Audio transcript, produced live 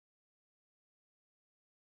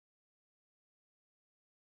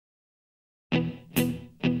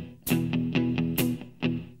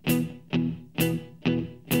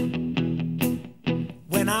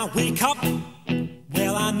I wake up,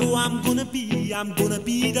 well, I know I'm gonna be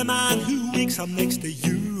the man who wakes up next to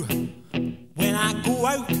you. When I go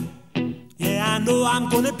out, yeah, I know I'm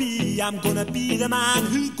gonna be the man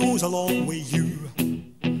who goes along with you.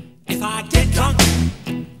 If I get drunk,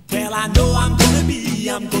 well, I know I'm gonna be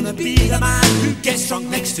the man who gets drunk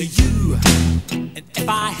next to you. And if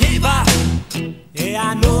I haver, yeah,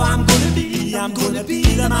 I know I'm gonna be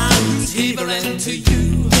the man who's havering to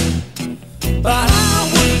you. But I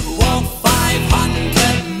would walk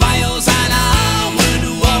 500 miles and I would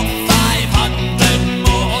walk 500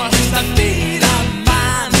 more just to be the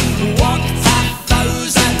man who walked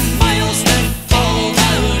 1,000 miles to fall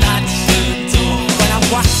down at your door. When I'm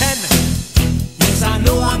working, yes, I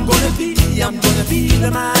know I'm gonna be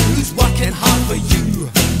the man who's working hard for you.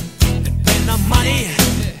 And when the money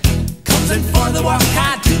comes in for the work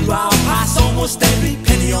I do, I'll pass almost every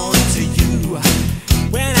penny on to you.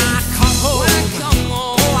 When I come home,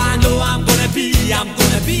 oh, I know I'm gonna be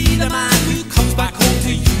the man who comes back home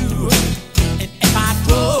to you. And if I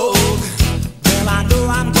drove, well, I know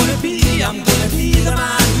I'm gonna be the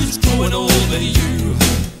man who's going over you.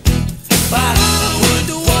 But I would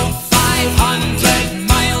walk 500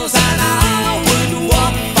 miles and I would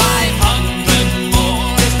walk 500 more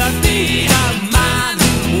just to be the man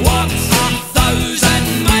who walks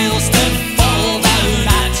 1,000 miles to fall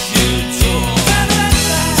down at your door.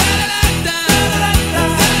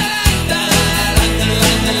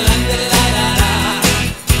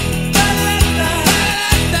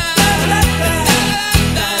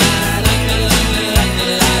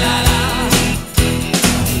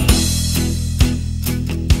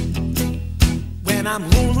 When I'm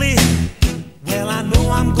lonely, well, I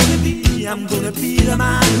know I'm gonna be the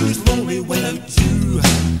man who's lonely without you.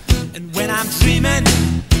 And when I'm dreaming,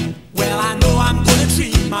 well, I know I'm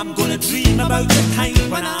gonna dream about the time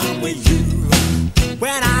when I'm with you.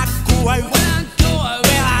 When I go out,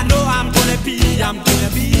 well, I know I'm gonna be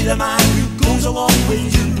the man who goes along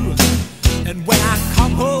with you. And when I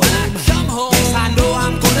come home, yes, I know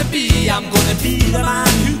I'm gonna be the man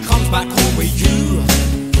who comes back home with you.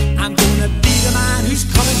 I'm gonna be the man who's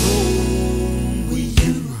coming home with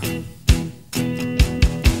you.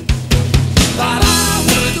 But I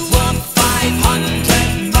would walk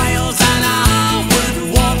 500 miles and I would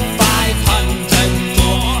walk 500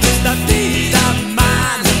 more just to be the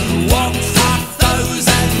man who walks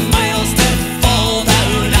 1,000 miles to fall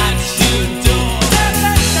down at your door.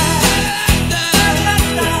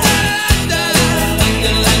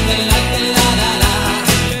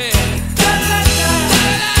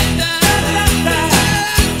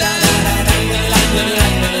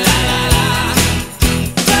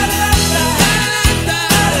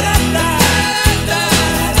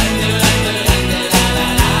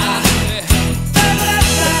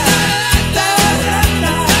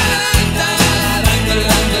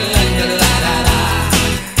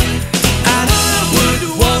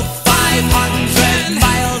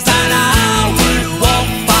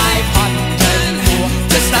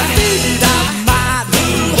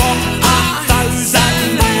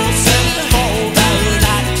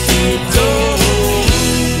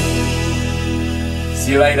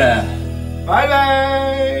 See you later. Bye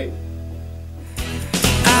bye.